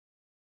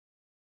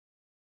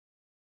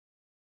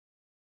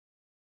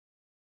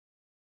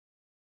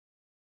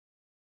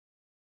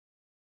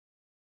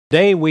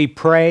Today we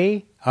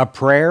pray a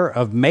prayer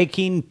of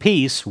making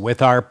peace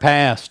with our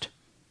past.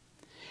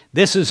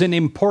 This is an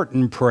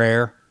important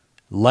prayer.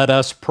 Let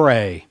us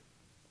pray.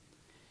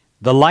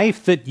 The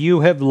life that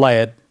you have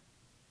led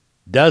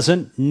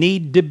doesn't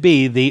need to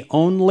be the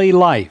only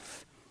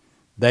life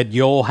that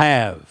you'll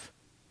have.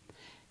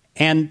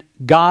 And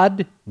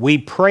God, we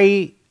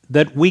pray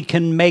that we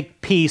can make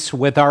peace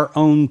with our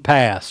own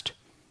past.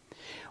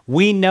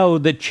 We know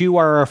that you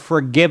are a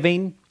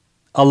forgiving,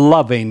 a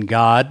loving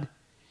God.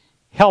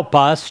 Help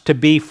us to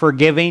be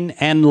forgiving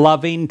and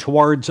loving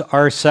towards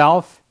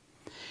ourselves.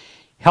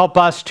 Help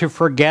us to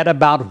forget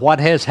about what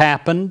has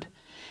happened.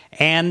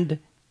 And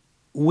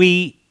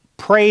we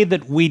pray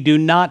that we do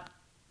not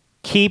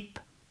keep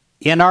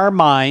in our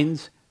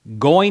minds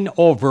going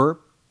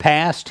over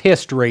past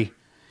history.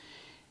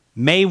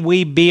 May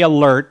we be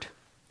alert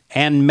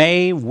and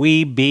may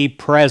we be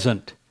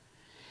present.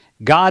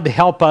 God,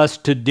 help us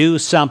to do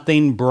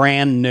something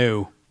brand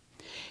new.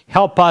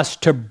 Help us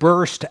to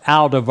burst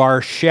out of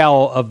our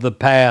shell of the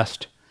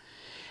past,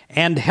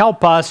 and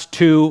help us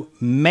to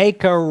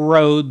make a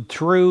road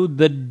through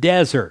the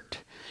desert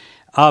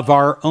of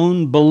our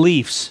own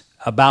beliefs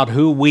about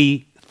who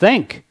we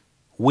think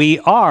we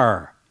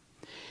are,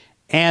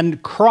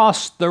 and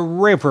cross the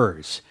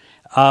rivers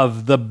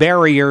of the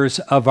barriers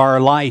of our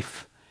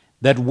life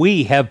that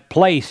we have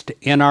placed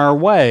in our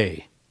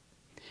way.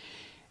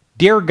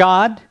 Dear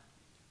God,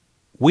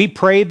 we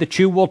pray that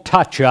you will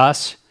touch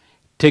us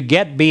to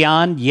get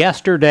beyond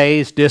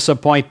yesterday's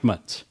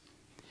disappointments.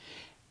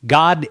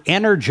 God,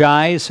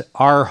 energize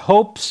our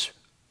hopes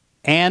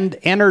and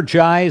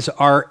energize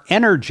our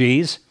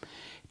energies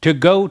to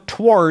go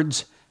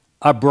towards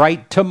a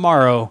bright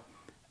tomorrow,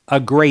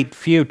 a great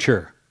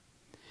future.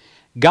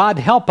 God,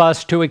 help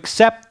us to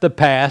accept the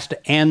past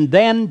and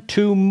then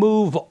to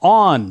move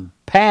on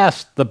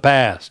past the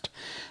past.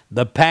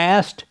 The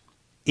past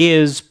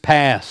is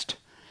past,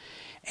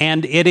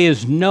 and it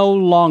is no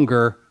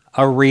longer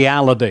a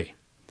reality.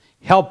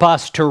 Help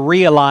us to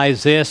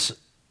realize this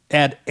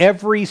at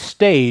every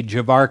stage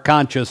of our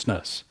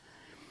consciousness.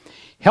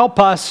 Help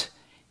us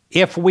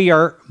if we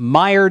are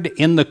mired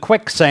in the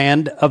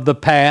quicksand of the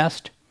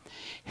past.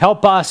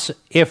 Help us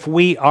if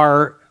we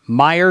are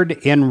mired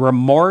in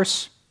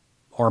remorse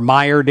or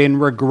mired in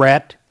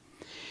regret.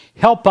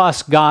 Help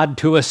us, God,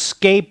 to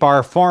escape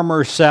our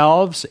former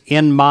selves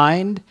in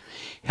mind.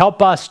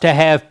 Help us to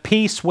have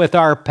peace with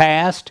our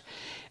past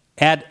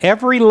at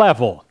every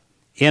level,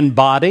 in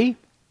body,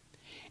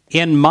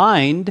 in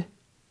mind,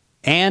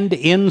 and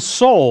in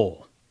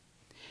soul.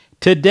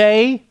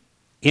 Today,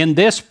 in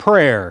this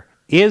prayer,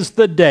 is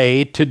the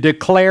day to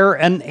declare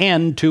an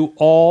end to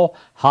all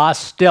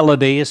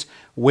hostilities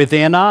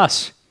within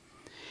us.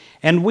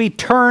 And we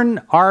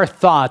turn our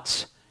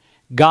thoughts,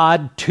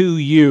 God, to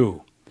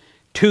you,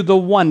 to the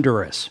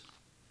wondrous,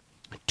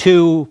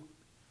 to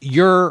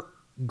your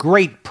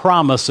great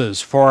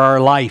promises for our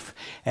life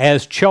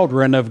as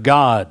children of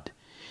God.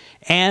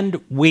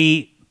 And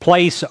we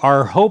place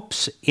our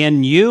hopes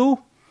in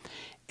you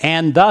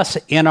and thus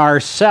in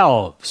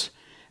ourselves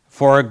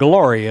for a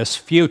glorious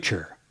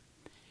future.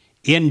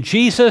 In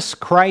Jesus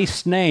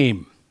Christ's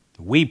name,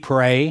 we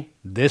pray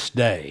this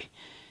day.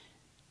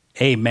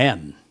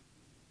 Amen.